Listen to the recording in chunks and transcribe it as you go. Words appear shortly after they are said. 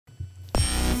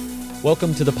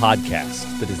Welcome to the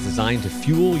podcast that is designed to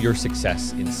fuel your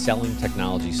success in selling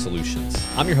technology solutions.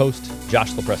 I'm your host,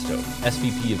 Josh Lopresto,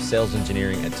 SVP of Sales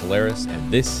Engineering at Telarus,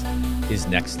 and this is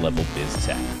Next Level Biz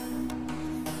Tech.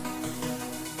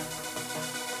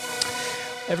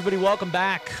 Everybody, welcome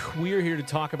back. We are here to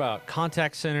talk about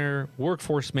contact center,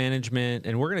 workforce management,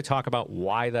 and we're going to talk about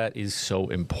why that is so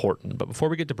important. But before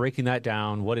we get to breaking that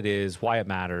down, what it is, why it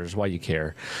matters, why you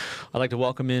care, I'd like to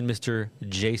welcome in Mr.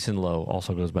 Jason Lowe,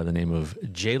 also goes by the name of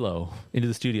J-Lo, into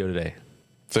the studio today.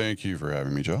 Thank you for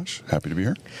having me, Josh. Happy to be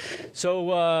here.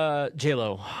 So,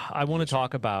 J-Lo, I want to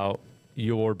talk about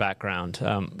your background.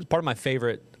 Part of my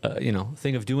favorite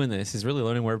thing of doing this is really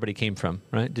learning where everybody came from,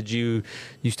 right? Did you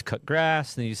used to cut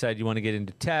grass, and then you decided you want to get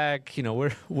into tech? You know,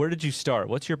 where did you start?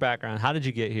 What's your background? How did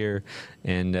you get here?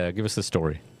 And give us the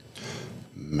story.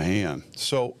 Man,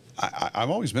 so I've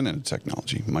always been into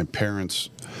technology. My parents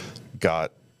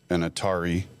got an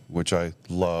Atari, which I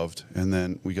loved, and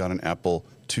then we got an Apple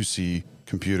IIc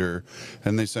computer,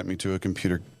 and they sent me to a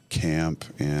computer camp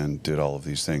and did all of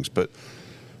these things. But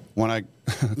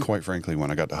quite frankly,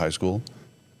 when I got to high school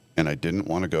and I didn't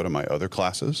want to go to my other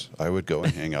classes, I would go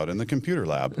and hang out in the computer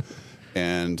lab.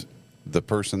 And the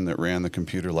person that ran the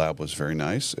computer lab was very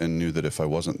nice and knew that if I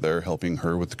wasn't there helping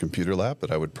her with the computer lab,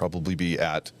 that I would probably be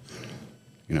at,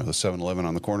 the 7-Eleven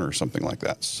on the corner or something like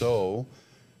that. So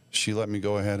she let me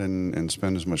go ahead and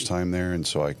spend as much time there. And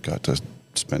so I got to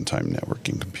spend time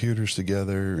networking computers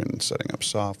together and setting up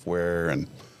software, and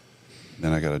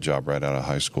then I got a job right out of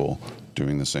high school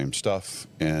doing the same stuff,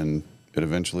 and it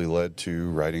eventually led to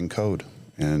writing code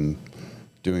and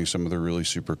doing some of the really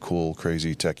super cool,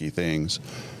 crazy, techie things.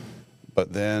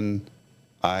 But then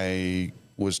I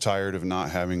was tired of not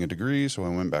having a degree, so I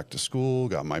went back to school,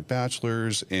 got my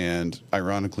bachelor's, and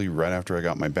ironically, right after I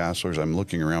got my bachelor's, I'm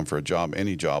looking around for a job,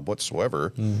 any job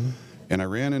whatsoever, and I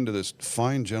ran into this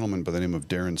fine gentleman by the name of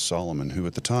Darren Solomon, who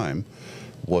at the time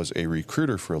was a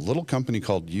recruiter for a little company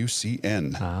called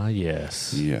UCN. Ah,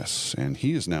 yes. Yes, and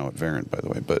he is now at Verint, by the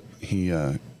way. But he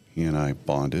and I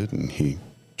bonded, and he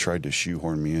tried to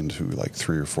shoehorn me into like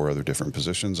 3 or 4 other different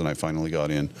positions, and I finally got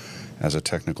in as a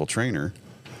technical trainer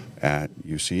at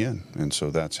UCN. And so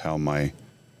that's how my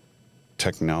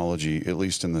technology, at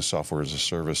least in the software as a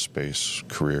service space,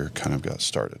 career kind of got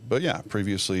started. But yeah,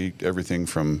 previously everything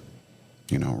from,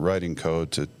 writing code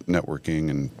to networking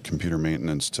and computer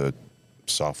maintenance to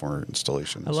software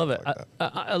installation. I love it. Like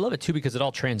I love it too, because it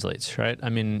all translates, right? I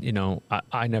mean,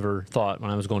 I never thought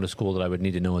when I was going to school that I would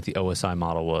need to know what the OSI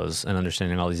model was and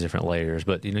understanding all these different layers.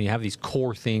 But, you have these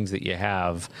core things that you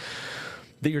have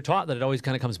that you're taught that it always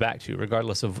kind of comes back to,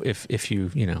 regardless of if you,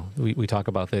 we talk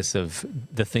about this of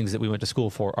the things that we went to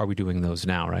school for, are we doing those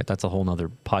now, right? That's a whole nother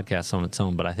podcast on its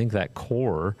own. But I think that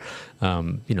core,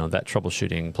 that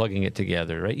troubleshooting, plugging it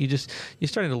together, right? You're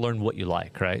starting to learn what you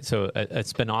like, right? So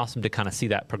it's been awesome to kind of see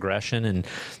that progression, and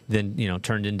then,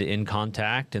 turned into in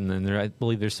contact. And then I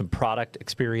believe there's some product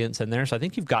experience in there. So I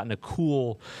think you've gotten a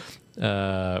cool,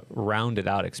 rounded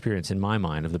out experience in my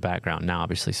mind of the background, now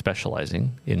obviously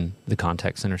specializing in the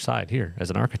contact center side here as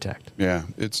an architect. Yeah,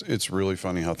 it's really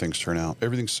funny how things turn out.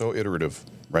 Everything's so iterative,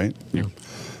 right? You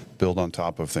build on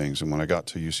top of things. And when I got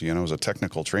to UCN, I was a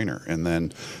technical trainer, and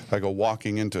then I go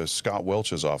walking into Scott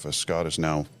Welch's office. Scott is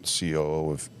now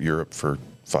COO of Europe for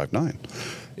Five9,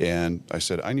 and I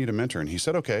said, I need a mentor, and he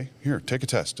said, okay, here, take a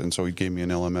test. And so he gave me an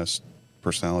LMS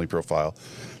personality profile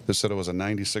that said it was a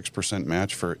 96%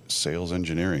 match for sales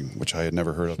engineering, which I had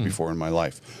never heard of before in my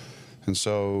life. And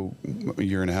so a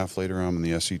year and a half later, I'm in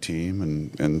the SE team,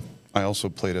 and I also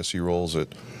played SE roles at,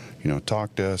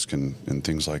 Talk Desk and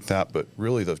things like that. But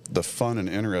really the fun and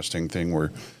interesting thing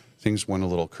where things went a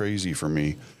little crazy for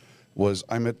me was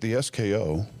I'm at the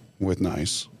SKO with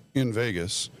NICE in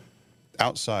Vegas,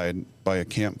 outside by a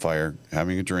campfire,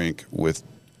 having a drink with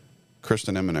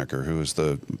Kristen Emmenecker, who is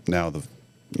now the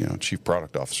chief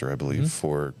product officer, I believe,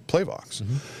 for Playvox.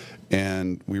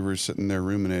 And we were sitting there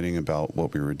ruminating about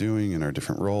what we were doing in our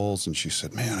different roles. And she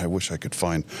said, man, I wish I could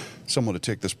find someone to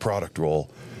take this product role.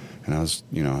 And I was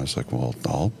like, well,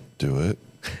 I'll do it.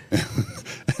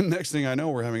 And next thing I know,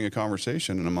 we're having a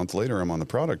conversation, and a month later, I'm on the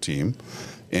product team,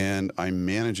 and I'm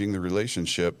managing the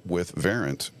relationship with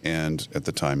Verint, and at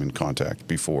the time in Contact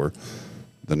before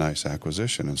the NICE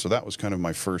acquisition. And so that was kind of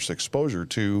my first exposure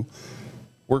to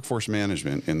workforce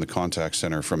management in the contact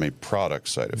center from a product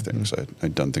side of things.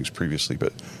 I'd done things previously,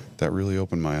 but that really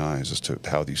opened my eyes as to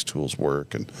how these tools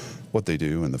work and what they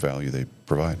do and the value they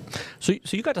provide. So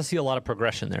you got to see a lot of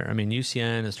progression there. I mean,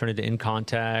 UCN has turned into In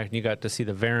Contact, and you got to see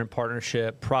the Verint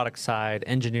partnership, product side,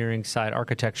 engineering side,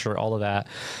 architecture, all of that.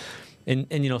 And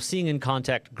seeing In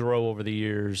Contact grow over the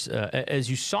years, as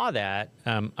you saw that,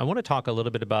 I want to talk a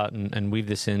little bit about and weave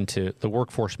this into the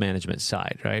workforce management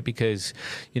side, right? Because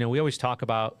we always talk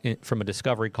about from a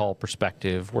discovery call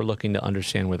perspective, we're looking to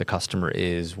understand where the customer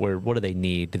is, what do they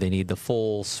need? Do they need the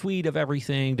full suite of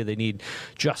everything? Do they need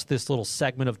just this little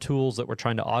segment of tools that we're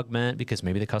trying to augment because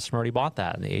maybe the customer already bought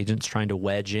that and the agent's trying to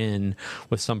wedge in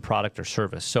with some product or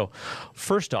service? So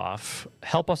first off,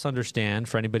 help us understand,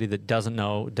 for anybody that doesn't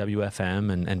know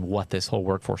WFM and what this whole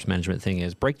workforce management thing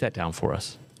is. Break that down for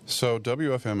us. So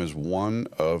WFM is one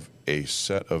of a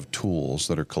set of tools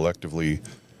that are collectively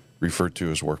referred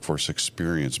to as workforce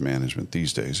experience management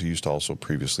these days. It used to also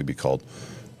previously be called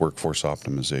workforce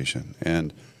optimization.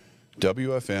 And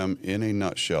WFM, in a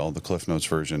nutshell, the Cliff Notes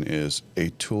version, is a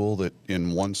tool that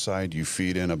in one side you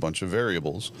feed in a bunch of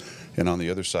variables, and on the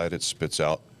other side it spits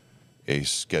out a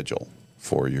schedule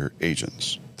for your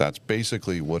agents. That's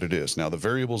basically what it is. Now, the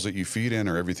variables that you feed in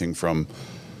are everything from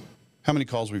how many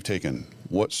calls we've taken,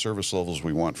 what service levels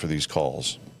we want for these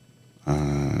calls,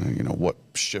 what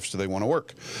shifts do they want to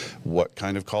work, what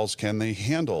kind of calls can they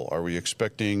handle, are we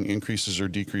expecting increases or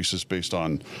decreases based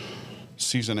on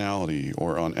seasonality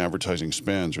or on advertising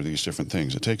spends or these different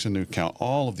things. It takes into account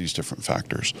all of these different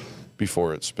factors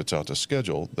before it spits out a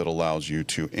schedule that allows you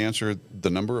to answer the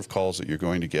number of calls that you're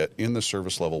going to get in the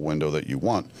service level window that you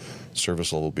want.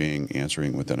 Service level being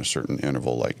answering within a certain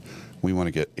interval, like we want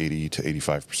to get 80 to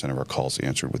 85% of our calls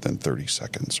answered within 30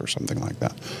 seconds or something like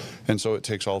that. And so it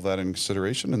takes all that into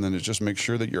consideration, and then it just makes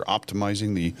sure that you're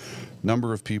optimizing the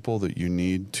number of people that you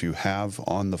need to have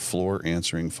on the floor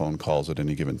answering phone calls at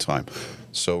any given time.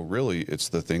 So really, it's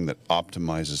the thing that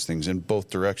optimizes things in both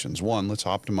directions. One, let's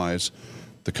optimize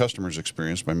the customer's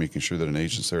experience by making sure that an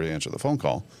agent's there to answer the phone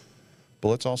call. But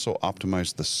let's also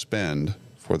optimize the spend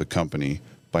for the company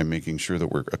by making sure that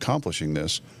we're accomplishing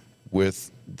this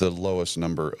with the lowest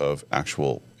number of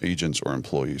actual agents or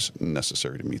employees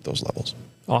necessary to meet those levels.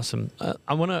 Awesome.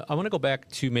 I want to go back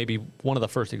to maybe one of the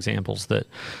first examples that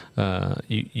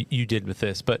you did with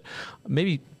this, but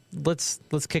maybe let's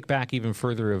kick back even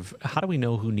further of how do we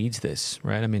know who needs this,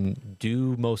 right? I mean,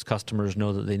 do most customers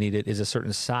know that they need it? Is a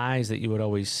certain size that you would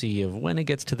always see of when it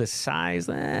gets to this size,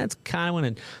 that's kind of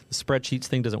when the spreadsheets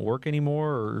thing doesn't work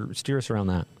anymore, or steer us around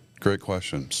that? Great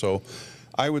question. So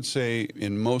I would say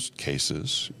in most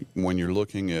cases, when you're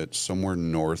looking at somewhere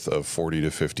north of 40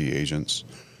 to 50 agents,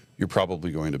 you're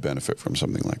probably going to benefit from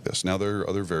something like this. Now, there are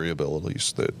other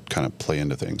variabilities that kind of play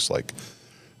into things like,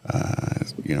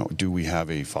 do we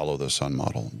have a follow the sun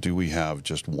model? Do we have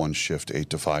just one shift 8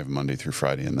 to 5 Monday through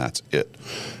Friday and that's it?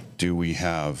 Do we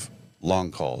have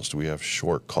long calls? Do we have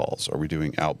short calls? Are we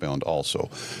doing outbound also?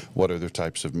 What other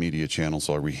types of media channels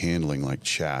are we handling, like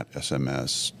chat,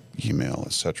 SMS, email,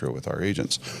 etc., with our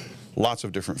agents? Lots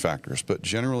of different factors, but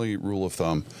generally, rule of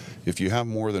thumb, if you have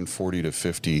more than 40 to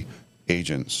 50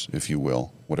 agents, if you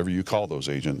will, whatever you call those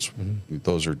agents,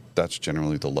 that's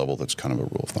generally the level that's kind of a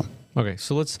rule of thumb. Okay,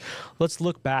 so let's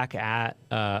look back at.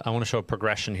 I want to show a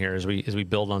progression here as we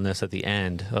build on this at the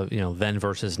end. Then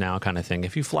versus now kind of thing.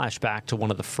 If you flash back to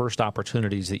one of the first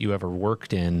opportunities that you ever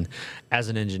worked in as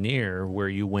an engineer, where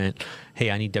you went,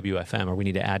 "Hey, I need WFM," or "We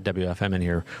need to add WFM in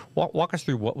here." Walk us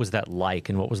through what was that like,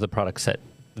 and what was the product set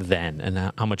then,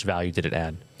 and how much value did it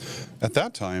add? At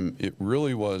that time, it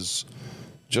really was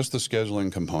just the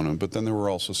scheduling component, but then there were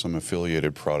also some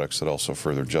affiliated products that also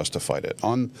further justified it.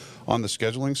 On the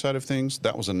scheduling side of things,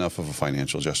 that was enough of a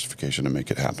financial justification to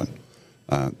make it happen.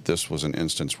 This was an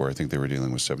instance where I think they were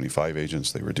dealing with 75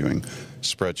 agents. They were doing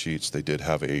spreadsheets. They did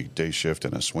have a day shift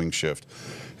and a swing shift,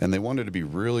 and they wanted to be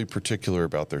really particular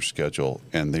about their schedule,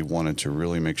 and they wanted to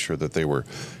really make sure that they were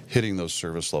hitting those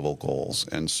service level goals.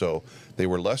 And so they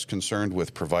were less concerned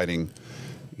with providing,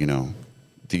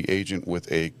 the agent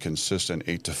with a consistent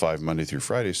 8 to 5 Monday through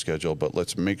Friday schedule, but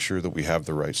let's make sure that we have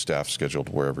the right staff scheduled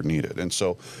wherever needed. And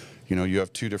so, you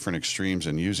have two different extremes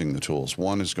in using the tools.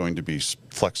 One is going to be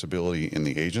flexibility in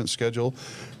the agent schedule.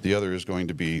 The other is going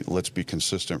to be, let's be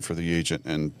consistent for the agent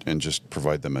and just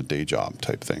provide them a day job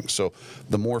type thing. So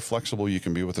the more flexible you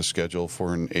can be with a schedule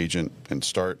for an agent and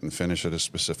start and finish at a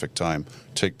specific time,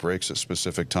 take breaks at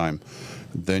specific time,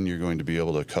 then you're going to be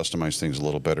able to customize things a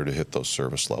little better to hit those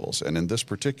service levels. And in this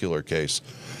particular case,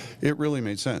 it really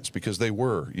made sense because they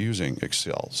were using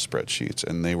Excel spreadsheets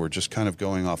and they were just kind of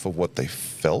going off of what they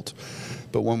felt.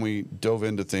 But when we dove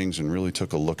into things and really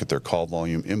took a look at their call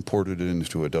volume, imported it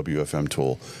into a WFM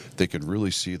tool, they could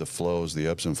really see the flows, the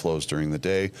ebbs and flows during the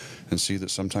day, and see that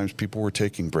sometimes people were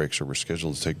taking breaks or were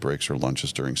scheduled to take breaks or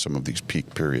lunches during some of these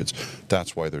peak periods.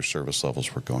 That's why their service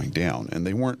levels were going down. And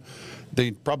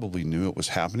they probably knew it was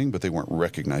happening, but they weren't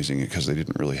recognizing it because they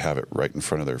didn't really have it right in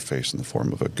front of their face in the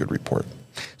form of a good report.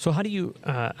 So how do you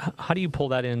pull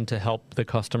that in to help the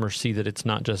customer see that it's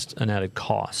not just an added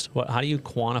cost? How do you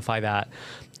quantify that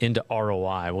into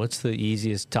ROI? What's the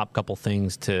easiest top couple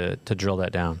things to drill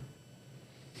that down?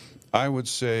 I would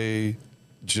say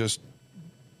just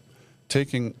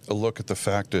taking a look at the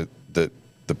fact that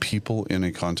the people in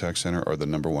a contact center are the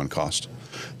number one cost.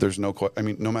 There's no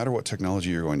matter what technology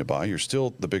you're going to buy, you're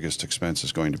still, the biggest expense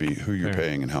is going to be who you're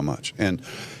paying and how much. And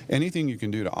anything you can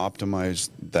do to optimize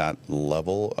that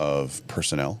level of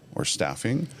personnel or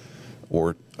staffing,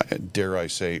 or dare I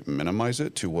say, minimize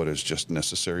it to what is just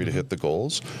necessary to hit the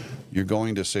goals, you're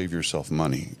going to save yourself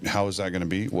money. How is that going to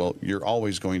be? Well, you're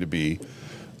always going to be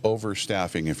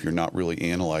overstaffing if you're not really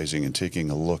analyzing and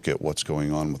taking a look at what's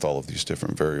going on with all of these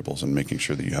different variables and making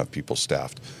sure that you have people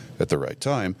staffed at the right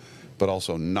time, but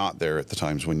also not there at the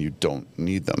times when you don't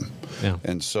need them. Yeah.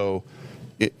 And so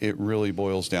it really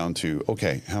boils down to,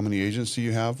 okay, how many agents do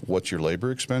you have? What's your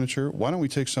labor expenditure? Why don't we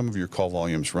take some of your call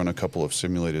volumes, run a couple of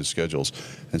simulated schedules,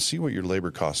 and see what your labor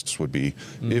costs would be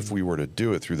if we were to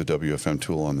do it through the WFM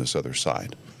tool on this other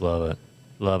side. Love it.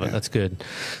 Love it. Yeah. That's good.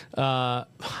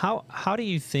 How do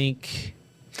you think?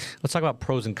 Let's talk about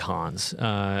pros and cons.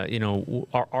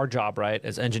 Our job, right,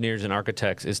 as engineers and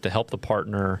architects, is to help the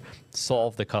partner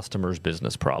solve the customer's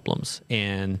business problems.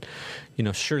 And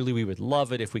surely we would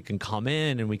love it if we can come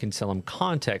in and we can sell them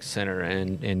contact center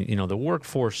and the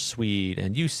workforce suite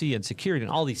and UC and security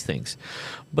and all these things.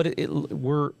 But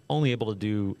we're only able to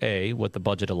do A, what the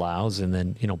budget allows, and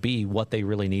then B, what they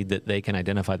really need that they can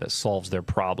identify that solves their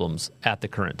problems at the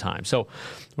current time. So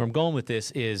where I'm going with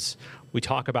this is, we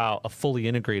talk about a fully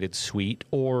integrated suite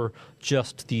or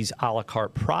just these a la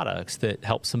carte products that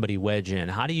help somebody wedge in.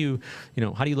 How do you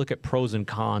look at pros and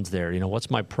cons there? What's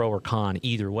my pro or con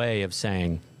either way of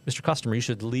saying, Mr. Customer, you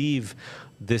should leave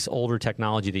this older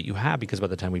technology that you have because by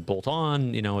the time we bolt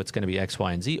on, it's going to be X,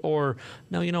 Y, and Z. Or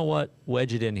no, you know what?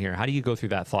 Wedge it in here. How do you go through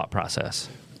that thought process?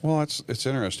 Well, it's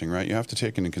interesting, right? You have to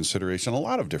take into consideration a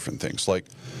lot of different things, like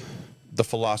the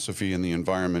philosophy and the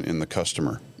environment in the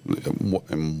customer.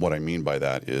 And what I mean by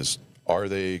that is, are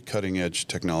they cutting edge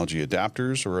technology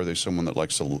adapters, or are they someone that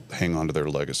likes to hang on to their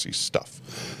legacy stuff?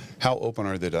 How open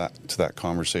are they to that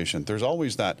conversation? There's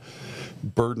always that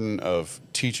burden of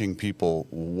teaching people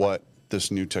what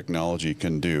this new technology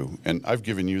can do. And I've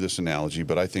given you this analogy,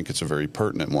 but I think it's a very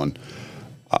pertinent one.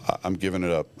 I'm giving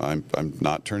it up. I'm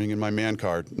not turning in my man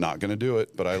card. Not going to do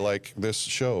it. But I like this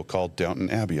show called Downton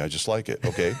Abbey. I just like it.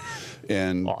 Okay.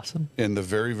 And awesome. In the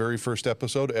very, very first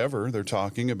episode ever, they're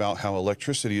talking about how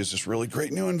electricity is this really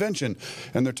great new invention.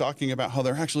 And they're talking about how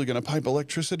they're actually going to pipe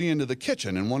electricity into the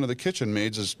kitchen. And one of the kitchen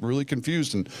maids is really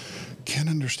confused and can't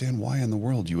understand why in the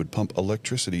world you would pump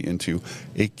electricity into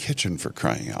a kitchen, for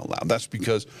crying out loud. That's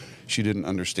because she didn't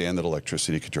understand that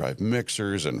electricity could drive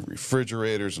mixers and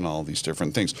refrigerators and all these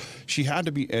different things. She had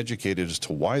to be educated as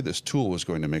to why this tool was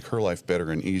going to make her life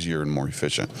better and easier and more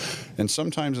efficient. And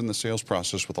sometimes in the sales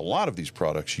process with a lot of these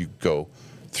products, you go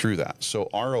through that. So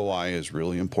ROI is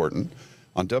really important.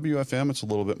 On WFM, it's a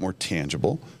little bit more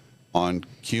tangible. On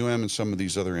QM and some of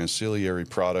these other ancillary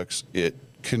products, it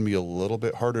can be a little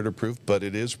bit harder to prove, but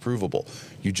it is provable.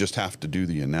 You just have to do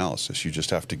the analysis. You just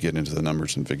have to get into the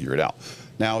numbers and figure it out.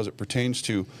 Now, as it pertains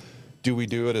to, do we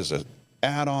do it as an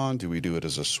add-on? Do we do it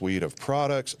as a suite of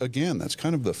products? Again, that's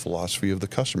kind of the philosophy of the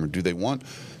customer. Do they want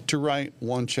to write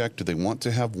one check? Do they want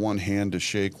to have one hand to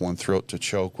shake, one throat to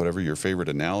choke, whatever your favorite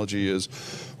analogy is?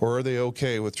 Or are they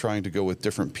okay with trying to go with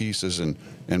different pieces and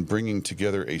bringing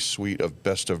together a suite of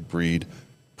best-of-breed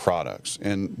products?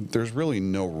 And there's really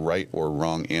no right or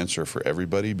wrong answer for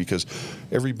everybody, because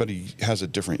everybody has a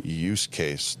different use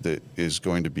case that is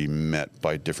going to be met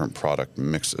by different product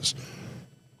mixes.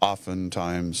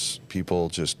 Oftentimes, people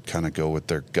just kind of go with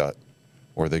their gut,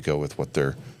 or they go with what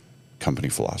their company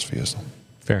philosophy is.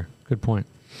 Fair. Good point.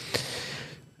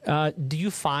 Do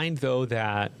you find, though,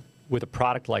 that with a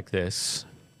product like this,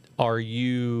 are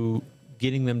you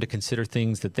getting them to consider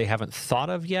things that they haven't thought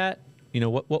of yet?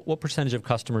 What percentage of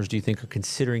customers do you think are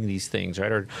considering these things,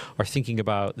 right? Or are thinking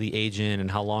about the agent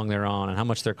and how long they're on and how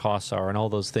much their costs are and all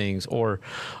those things? Or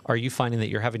are you finding that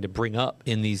you're having to bring up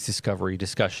in these discovery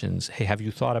discussions, hey, have you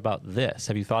thought about this?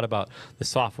 Have you thought about the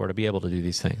software to be able to do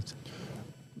these things?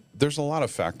 There's a lot of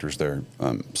factors there.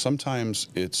 Sometimes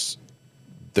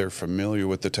they're familiar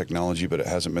with the technology, but it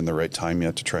hasn't been the right time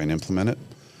yet to try and implement it.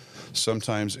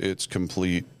 Sometimes it's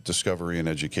complete discovery and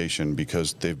education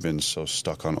because they've been so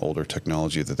stuck on older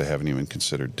technology that they haven't even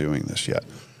considered doing this yet.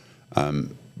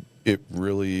 It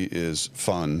really is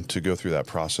fun to go through that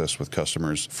process with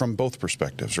customers from both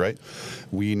perspectives, right?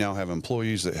 We now have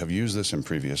employees that have used this in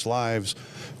previous lives.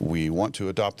 We want to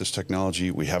adopt this technology.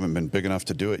 We haven't been big enough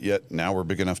to do it yet. Now we're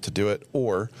big enough to do it.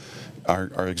 Or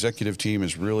our executive team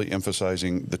is really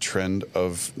emphasizing the trend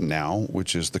of now,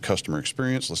 which is the customer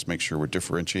experience. Let's make sure we're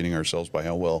differentiating ourselves by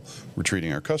how well we're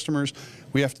treating our customers.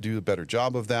 We have to do a better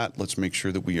job of that. Let's make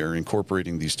sure that we are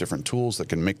incorporating these different tools that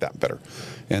can make that better,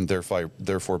 and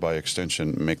therefore by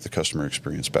extension, make the customer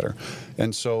experience better.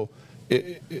 And so,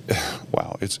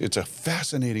 wow, it's a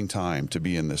fascinating time to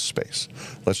be in this space.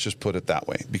 Let's just put it that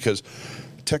way, because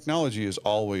technology is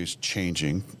always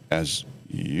changing, as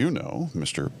you know,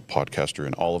 Mr. Podcaster,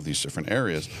 in all of these different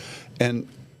areas. And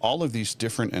all of these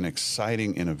different and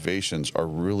exciting innovations are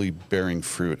really bearing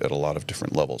fruit at a lot of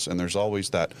different levels. And there's always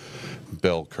that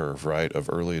bell curve, right, of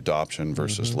early adoption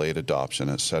versus late adoption,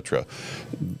 et cetera.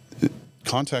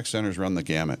 Contact centers run the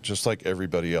gamut, just like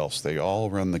everybody else. They all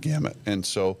run the gamut. And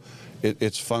so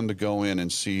it's fun to go in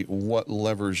and see what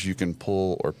levers you can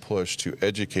pull or push to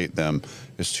educate them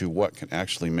as to what can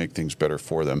actually make things better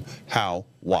for them, how,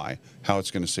 why, how it's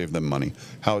going to save them money,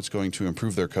 how it's going to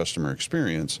improve their customer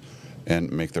experience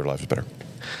and make their lives better.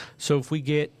 So if we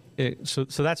get so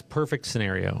that's perfect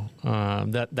scenario.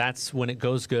 That's when it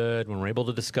goes good, when we're able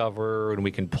to discover and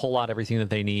we can pull out everything that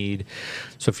they need.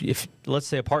 So if let's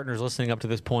say a partner is listening up to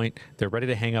this point, they're ready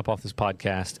to hang up off this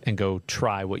podcast and go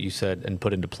try what you said and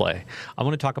put into play. I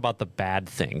want to talk about the bad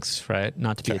things, right?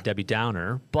 Not to be a Debbie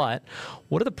Downer, but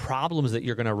what are the problems that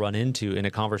you're going to run into in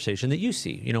a conversation that you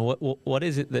see? You know, what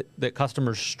is it that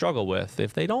customers struggle with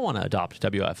if they don't want to adopt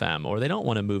WFM, or they don't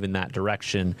want to move in that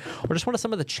direction, or just what are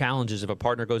some of the challenges if a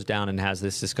partner goes down and has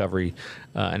this discovery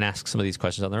and asks some of these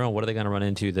questions on their own? What are they going to run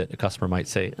into that a customer might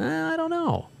say, I don't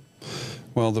know?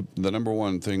 Well, the number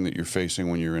one thing that you're facing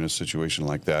when you're in a situation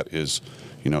like that is,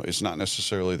 it's not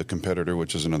necessarily the competitor,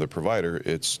 which is another provider.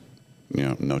 It's,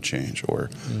 no change or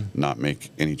not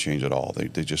make any change at all.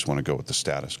 They just want to go with the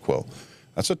status quo.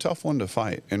 That's a tough one to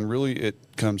fight. And really it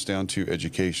comes down to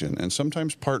education. And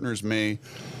sometimes partners may...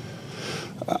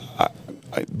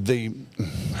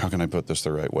 how can I put this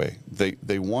the right way?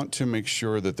 They want to make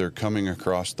sure that they're coming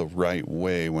across the right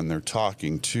way when they're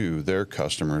talking to their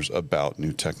customers about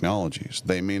new technologies.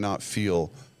 They may not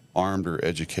feel armed or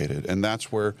educated, and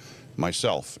that's where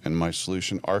myself and my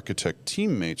solution architect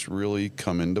teammates really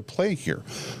come into play here.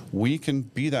 We can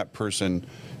be that person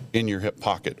in your hip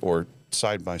pocket or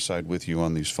side by side with you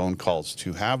on these phone calls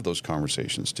to have those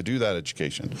conversations, to do that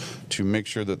education, to make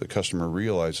sure that the customer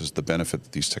realizes the benefit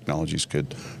that these technologies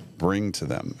could bring to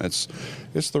them. It's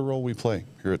the role we play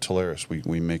here at Telarus.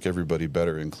 We make everybody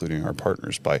better, including our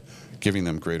partners, by giving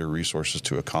them greater resources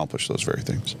to accomplish those very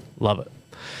things. Love it.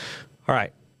 All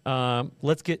right.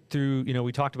 Let's get through,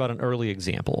 we talked about an early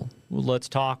example. Let's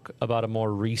talk about a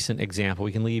more recent example.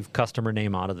 We can leave customer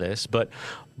name out of this, but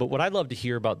what I'd love to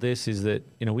hear about this is that,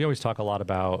 we always talk a lot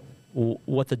about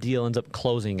what the deal ends up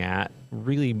closing at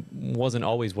really wasn't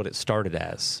always what it started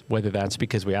as, whether that's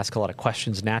because we ask a lot of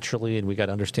questions naturally and we got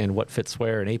to understand what fits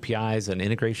where and APIs and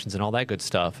integrations and all that good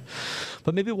stuff.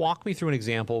 But maybe walk me through an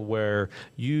example where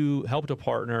you helped a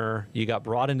partner, you got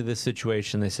brought into this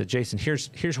situation, they said, Jason,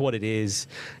 here's what it is.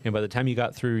 And by the time you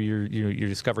got through your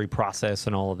discovery process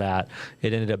and all of that,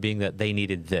 it ended up being that they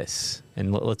needed this.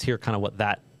 And let's hear kind of what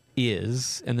that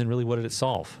is, and then really what did it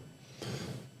solve?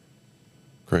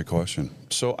 Great question.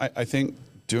 So I think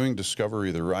doing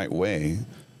discovery the right way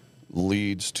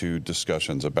leads to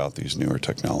discussions about these newer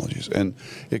technologies. And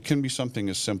it can be something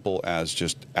as simple as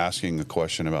just asking a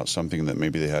question about something that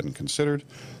maybe they hadn't considered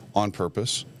on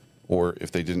purpose, or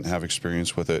if they didn't have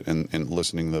experience with it, and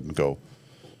listening to them go,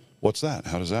 what's that?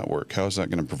 How does that work? How is that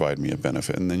going to provide me a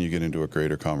benefit? And then you get into a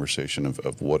greater conversation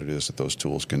of what it is that those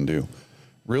tools can do.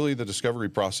 Really, the discovery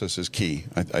process is key.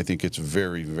 I think it's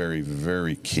very, very,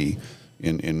 very key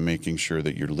in making sure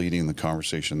that you're leading the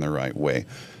conversation the right way.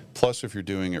 Plus, if you're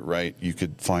doing it right, you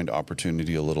could find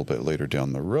opportunity a little bit later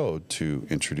down the road to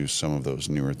introduce some of those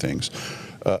newer things.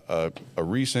 A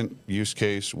recent use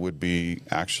case would be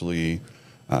actually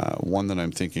One that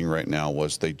I'm thinking right now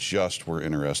was they just were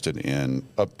interested in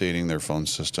updating their phone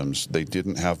systems. They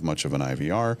didn't have much of an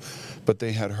IVR, but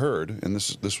they had heard, and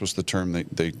this was the term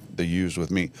they used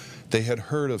with me, they had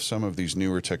heard of some of these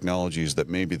newer technologies that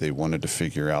maybe they wanted to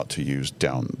figure out to use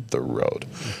down the road.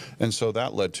 And so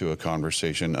that led to a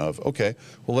conversation of, okay,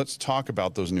 well, let's talk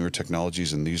about those newer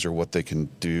technologies, and these are what they can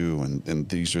do, and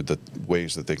these are the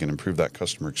ways that they can improve that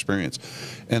customer experience.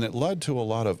 And it led to a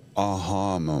lot of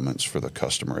aha moments for the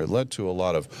customer. It led to a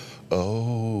lot of,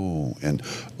 oh,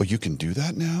 you can do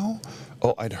that now?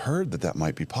 Oh, I'd heard that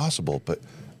might be possible, but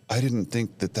I didn't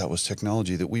think that was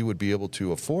technology that we would be able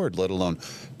to afford, let alone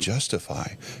justify.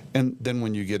 And then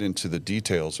when you get into the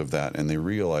details of that and they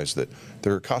realize that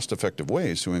there are cost-effective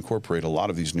ways to incorporate a lot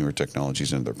of these newer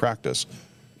technologies into their practice,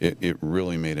 it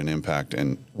really made an impact.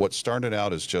 And what started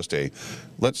out as just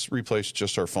let's replace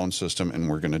just our phone system and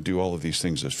we're going to do all of these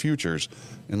things as futures.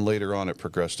 And later on it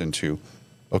progressed into,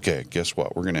 okay, guess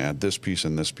what? We're going to add this piece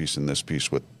and this piece and this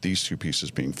piece, with these two pieces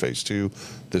being phase 2,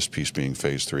 this piece being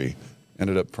phase 3.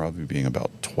 Ended up probably being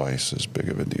about twice as big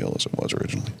of a deal as it was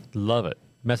originally. Love it.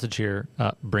 Message here,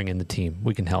 bring in the team.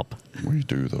 We can help. We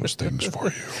do those things for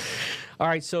you. All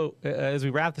right, so as we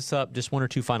wrap this up, just one or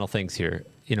two final things here.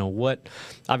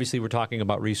 Obviously we're talking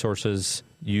about resources.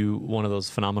 One of those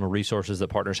phenomenal resources that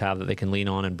partners have that they can lean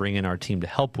on and bring in our team to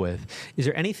help with. Is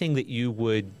there anything that you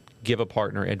would give a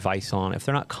partner advice on if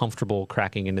they're not comfortable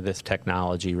cracking into this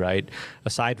technology, right?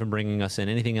 Aside from bringing us in,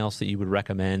 anything else that you would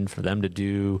recommend for them to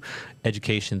do,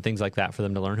 education, things like that for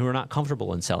them to learn who are not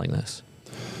comfortable in selling this?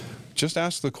 Just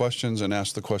ask the questions, and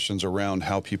ask the questions around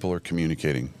how people are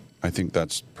communicating. I think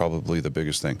that's probably the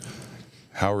biggest thing.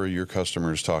 How are your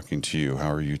customers talking to you?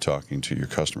 How are you talking to your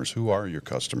customers? Who are your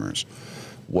customers?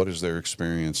 What is their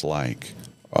experience like?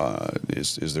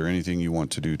 Is there anything you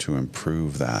want to do to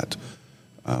improve that?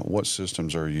 What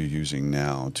systems are you using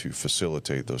now to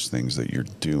facilitate those things that you're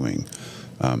doing?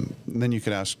 Then you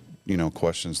can ask,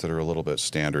 questions that are a little bit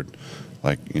standard,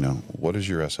 like, what is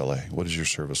your SLA? What is your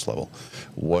service level?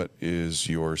 What is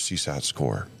your CSAT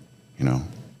score?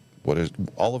 What is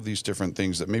all of these different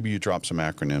things that maybe you drop some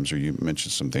acronyms or you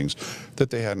mentioned some things that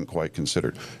they hadn't quite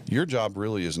considered. Your job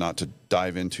really is not to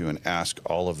dive into and ask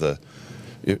all of the,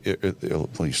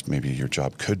 at least maybe your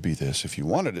job could be this if you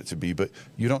wanted it to be, but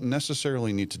you don't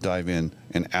necessarily need to dive in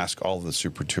and ask all of the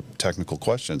super technical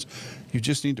questions. You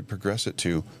just need to progress it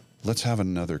to, let's have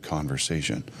another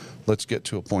conversation. Let's get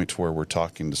to a point where we're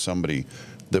talking to somebody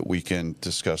that we can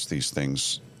discuss these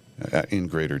things in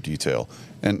greater detail.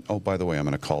 And, oh, by the way, I'm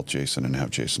going to call Jason and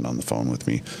have Jason on the phone with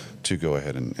me to go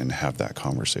ahead and have that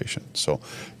conversation. So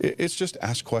it's just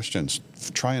ask questions.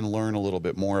 Try and learn a little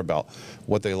bit more about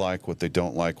what they like, what they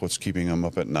don't like, what's keeping them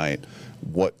up at night,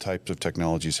 what types of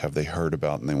technologies have they heard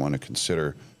about and they want to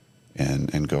consider,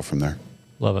 and go from there.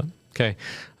 Love it. Okay.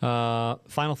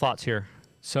 Final thoughts here.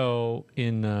 So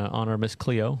in honor of Miss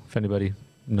Cleo, if anybody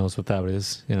knows what that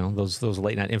is, those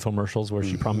late night infomercials where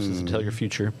she promises to tell your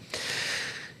future.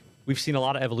 We've seen a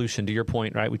lot of evolution, to your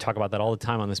point, right? We talk about that all the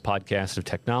time on this podcast of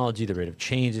technology. The rate of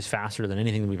change is faster than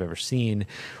anything that we've ever seen.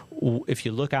 If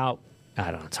you look out,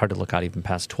 I don't know, it's hard to look out even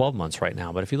past 12 months right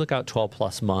now, but if you look out 12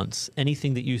 plus months,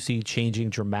 anything that you see changing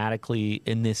dramatically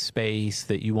in this space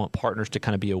that you want partners to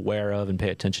kind of be aware of and pay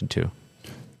attention to?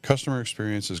 Customer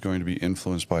experience is going to be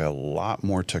influenced by a lot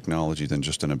more technology than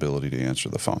just an ability to answer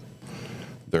the phone.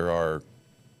 There are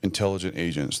intelligent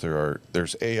agents.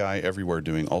 There's AI everywhere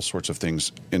doing all sorts of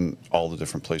things in all the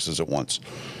different places at once.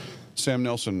 Sam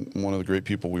Nelson, one of the great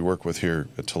people we work with here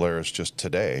at Teleris, just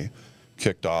today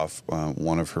kicked off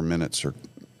one of her minutes, or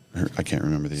I can't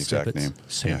remember the exact name.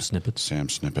 Sam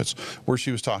Snippets, where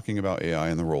she was talking about AI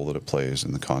and the role that it plays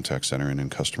in the contact center and in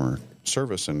customer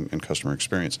service and customer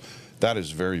experience. That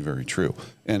is very, very true.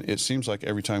 And it seems like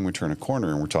every time we turn a corner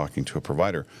and we're talking to a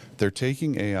provider, they're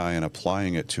taking AI and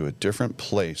applying it to a different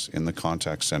place in the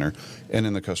contact center and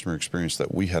in the customer experience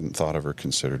that we hadn't thought of or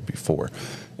considered before.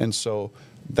 And so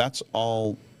that's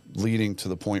all leading to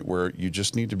the point where you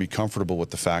just need to be comfortable with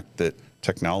the fact that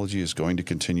technology is going to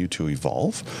continue to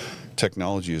evolve.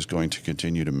 Technology is going to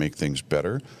continue to make things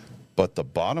better. But the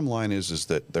bottom line is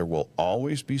that there will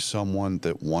always be someone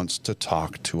that wants to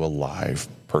talk to a live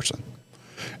person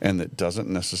and that doesn't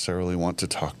necessarily want to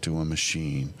talk to a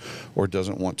machine or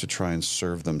doesn't want to try and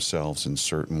serve themselves in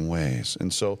certain ways.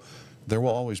 And so there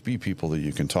will always be people that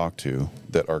you can talk to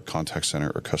that are contact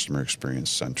center or customer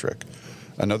experience centric.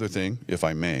 Another thing, if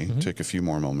I may take a few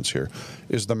more moments here,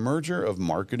 is the merger of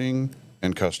marketing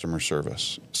and customer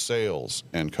service, sales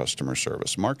and customer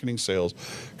service, marketing, sales,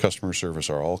 customer service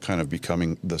are all kind of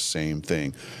becoming the same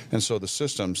thing. And so the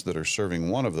systems that are serving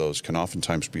one of those can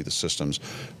oftentimes be the systems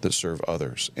that serve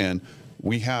others. And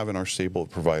we have in our stable of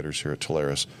providers here at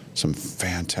Telarus some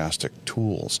fantastic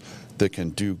tools that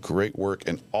can do great work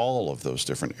in all of those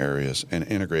different areas and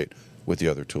integrate with the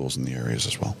other tools in the areas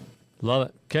as well. Love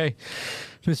it. Okay.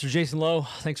 Mr. Jason Lowe,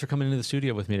 thanks for coming into the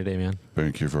studio with me today, man.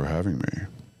 Thank you for having me.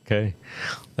 Okay.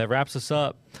 That wraps us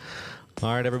up.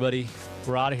 All right, everybody.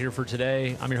 We're out of here for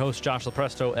today. I'm your host, Josh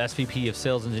Lopresto, SVP of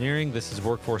Sales Engineering. This is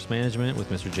Workforce Management with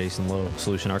Mr. Jason Lowe,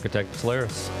 Solution Architect of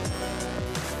Telarus.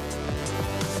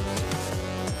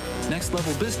 Next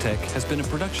Level BizTech has been a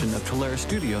production of Telarus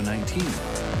Studio 19.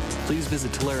 Please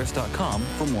visit Telarus.com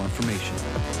for more information.